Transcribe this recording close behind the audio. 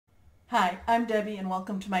Hi, I'm Debbie and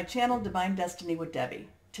welcome to my channel Divine Destiny with Debbie.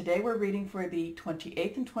 Today we're reading for the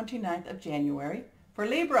 28th and 29th of January for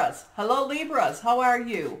Libras. Hello Libras, how are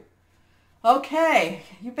you? Okay,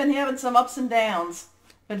 you've been having some ups and downs.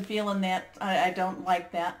 Been feeling that. I don't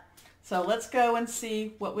like that. So let's go and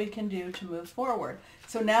see what we can do to move forward.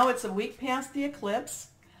 So now it's a week past the eclipse.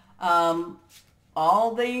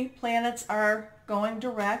 All the planets are going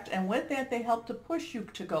direct, and with that they help to push you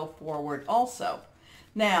to go forward also.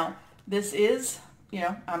 Now, this is,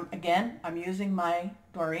 I'm using my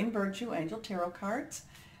Doreen Virtue Angel Tarot cards.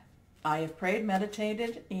 I have prayed,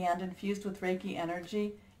 meditated, and infused with Reiki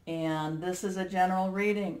energy, and this is a general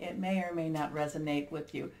reading. It may or may not resonate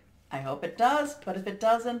with you. I hope it does, but if it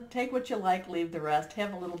doesn't, take what you like, leave the rest,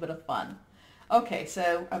 have a little bit of fun. Okay,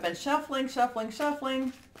 so I've been shuffling.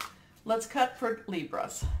 Let's cut for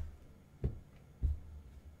Libras.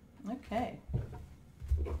 Okay.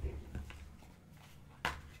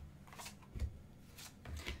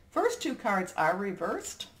 First two cards are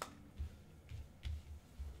reversed.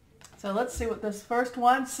 So let's see what this first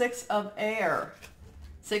one, Six of Air.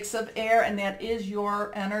 Six of Air, and that is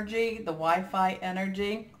your energy, the Wi-Fi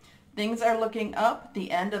energy. Things are looking up,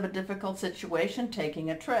 the end of a difficult situation, taking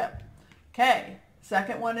a trip. Okay,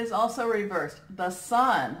 second one is also reversed. The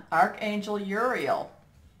Sun, Archangel Uriel.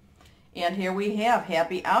 And here we have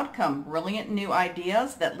happy outcome, brilliant new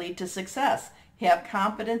ideas that lead to success. Have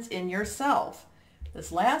confidence in yourself. This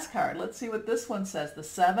last card, let's see what this one says. The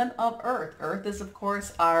Seven of Earth. Earth is, of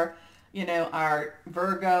course, our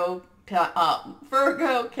Virgo,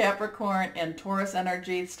 Capricorn, and Taurus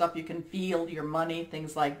energy, stuff you can feel, your money,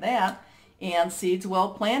 things like that. And seeds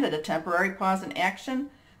well planted, a temporary pause in action,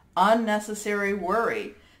 unnecessary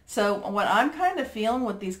worry. So what I'm kind of feeling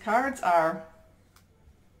with these cards are,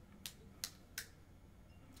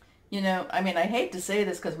 I hate to say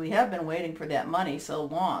this because we have been waiting for that money so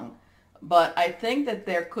long. But I think that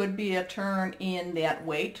there could be a turn in that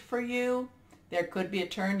wait for you. There could be a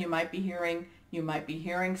turn. You might be hearing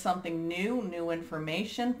something new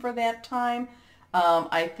information for that time.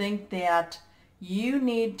 I think that you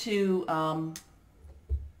need to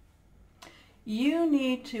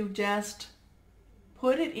just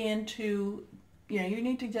put it into, you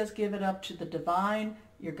need to just give it up to the divine,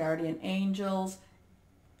 your guardian angels,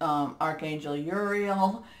 Archangel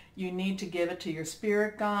Uriel. You need to give it to your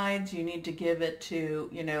spirit guides. You need to give it to,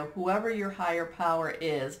 whoever your higher power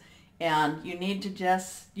is. And you need to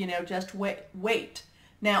just wait.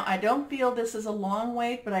 Now, I don't feel this is a long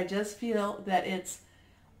wait, but I just feel that it's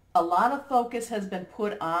a lot of focus has been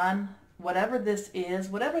put on whatever this is,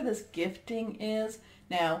 whatever this gifting is.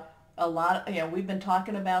 Now, we've been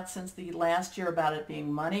talking about since the last year about it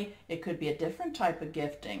being money. It could be a different type of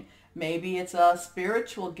gifting. Maybe it's a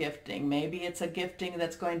spiritual gifting. Maybe it's a gifting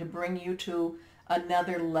that's going to bring you to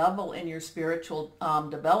another level in your spiritual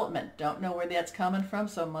development. Don't know where that's coming from,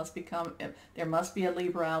 so there must be a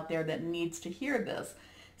Libra out there that needs to hear this.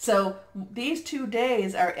 So these 2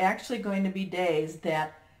 days are actually going to be days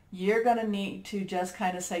that you're going to need to just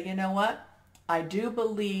kind of say, you know what? I do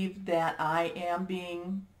believe that I am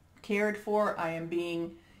being cared for. I am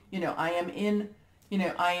being, I am in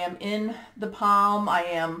the palm. I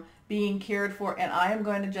am being cared for, and I am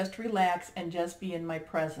going to just relax and just be in my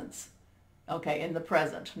presence. Okay, in the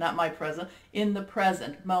present, not my present, in the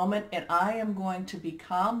present moment, and I am going to be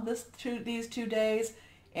calm these 2 days,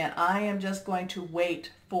 and I am just going to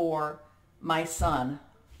wait for my sun,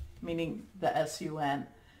 meaning the S-U-N,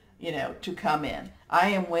 to come in.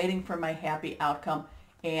 I am waiting for my happy outcome,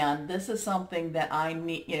 and this is something that I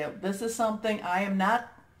need, this is something I'm not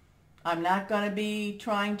going to be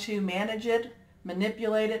trying to manage it,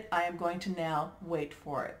 manipulate it. I am going to now wait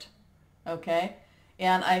for it. Okay?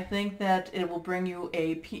 And I think that it will bring you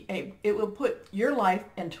it will put your life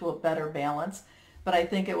into a better balance, but I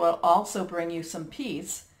think it will also bring you some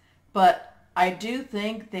peace. But I do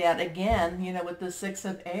think that, again, with the Six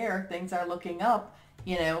of Air, things are looking up,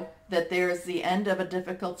 that there's the end of a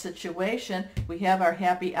difficult situation. We have our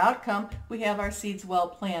happy outcome. We have our seeds well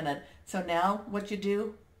planted. So now what you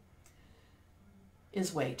do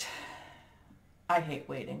is wait. I hate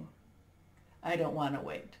waiting. I don't want to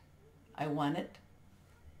wait. I want it.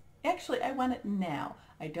 Actually, I want it now.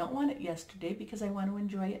 I don't want it yesterday because I want to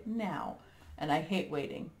enjoy it now. And I hate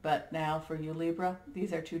waiting. But now for you, Libra,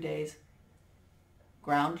 these are 2 days.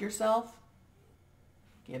 Ground yourself.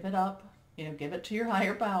 Give it up. Give it to your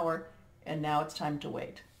higher power. And now it's time to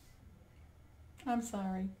wait. I'm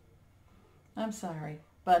sorry. I'm sorry.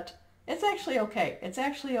 But it's actually okay. It's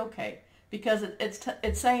actually okay. Because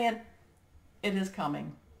it's saying it is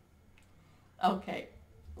coming. Okay.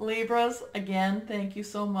 Libras, again, thank you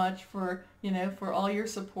so much for, for all your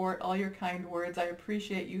support, all your kind words. I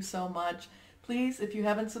appreciate you so much. Please, if you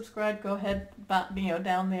haven't subscribed, go ahead,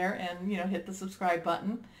 down there and, hit the subscribe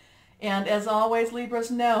button. And as always, Libras,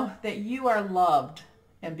 know that you are loved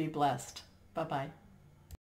and be blessed. Bye-bye.